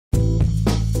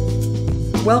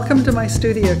Welcome to my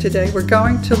studio today. We're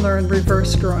going to learn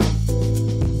reverse drawing.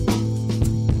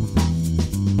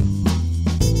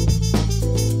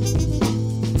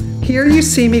 Here you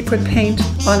see me put paint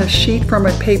on a sheet from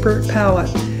a paper palette.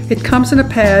 It comes in a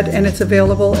pad and it's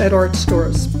available at art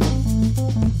stores.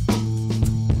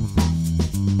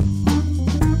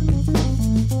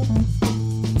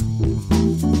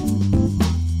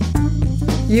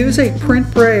 Use a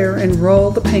print brayer and roll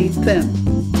the paint thin.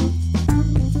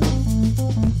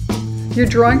 Your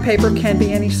drawing paper can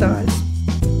be any size.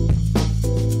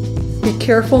 Be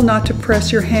careful not to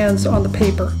press your hands on the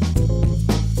paper.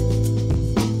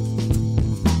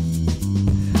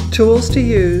 Tools to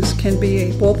use can be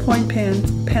a ballpoint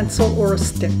pen, pencil, or a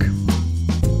stick.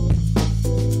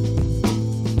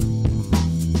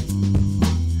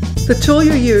 The tool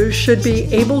you use should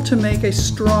be able to make a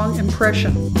strong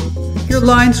impression. Your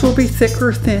lines will be thick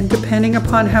or thin depending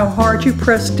upon how hard you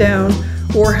press down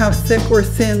or how thick or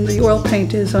thin the oil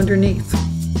paint is underneath.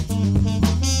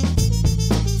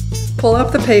 Pull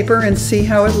up the paper and see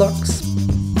how it looks.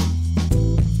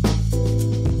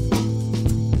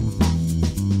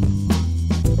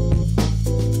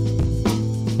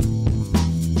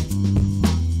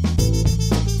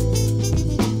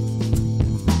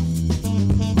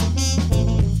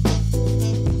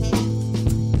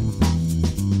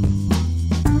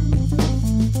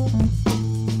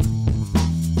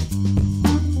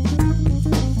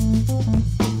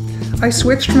 I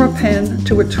switched from a pen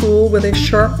to a tool with a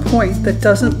sharp point that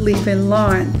doesn't leave a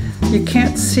line. You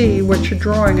can't see what you're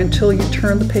drawing until you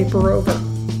turn the paper over.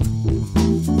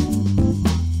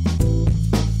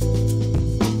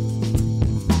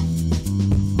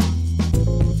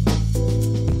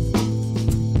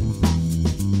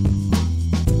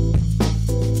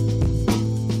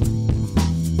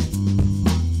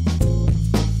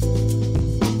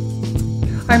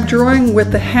 I'm drawing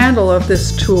with the handle of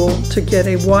this tool to get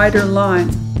a wider line.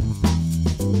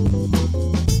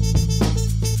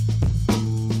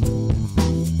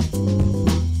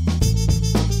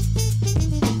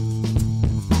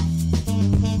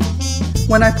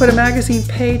 When I put a magazine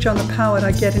page on the palette,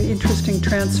 I get an interesting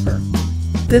transfer.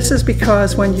 This is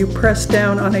because when you press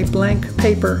down on a blank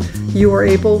paper, you are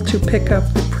able to pick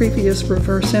up the previous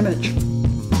reverse image.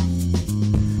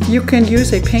 You can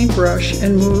use a paintbrush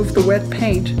and move the wet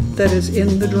paint that is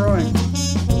in the drawing.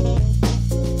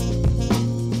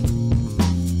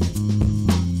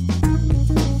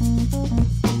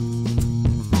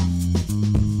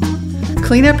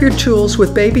 Clean up your tools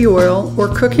with baby oil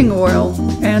or cooking oil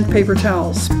and paper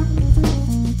towels.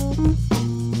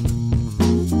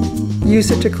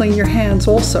 Use it to clean your hands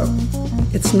also.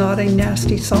 It's not a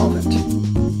nasty solvent.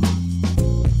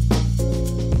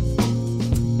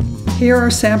 Here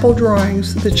are sample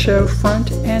drawings that show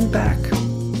front and back.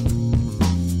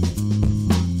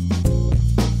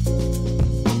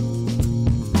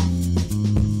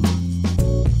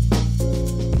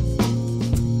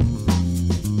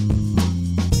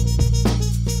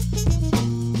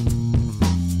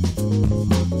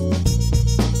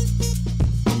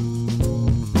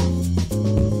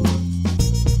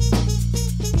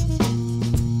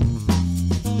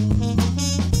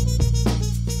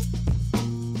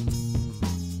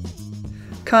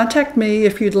 Contact me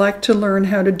if you'd like to learn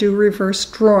how to do reverse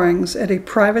drawings at a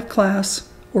private class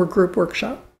or group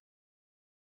workshop.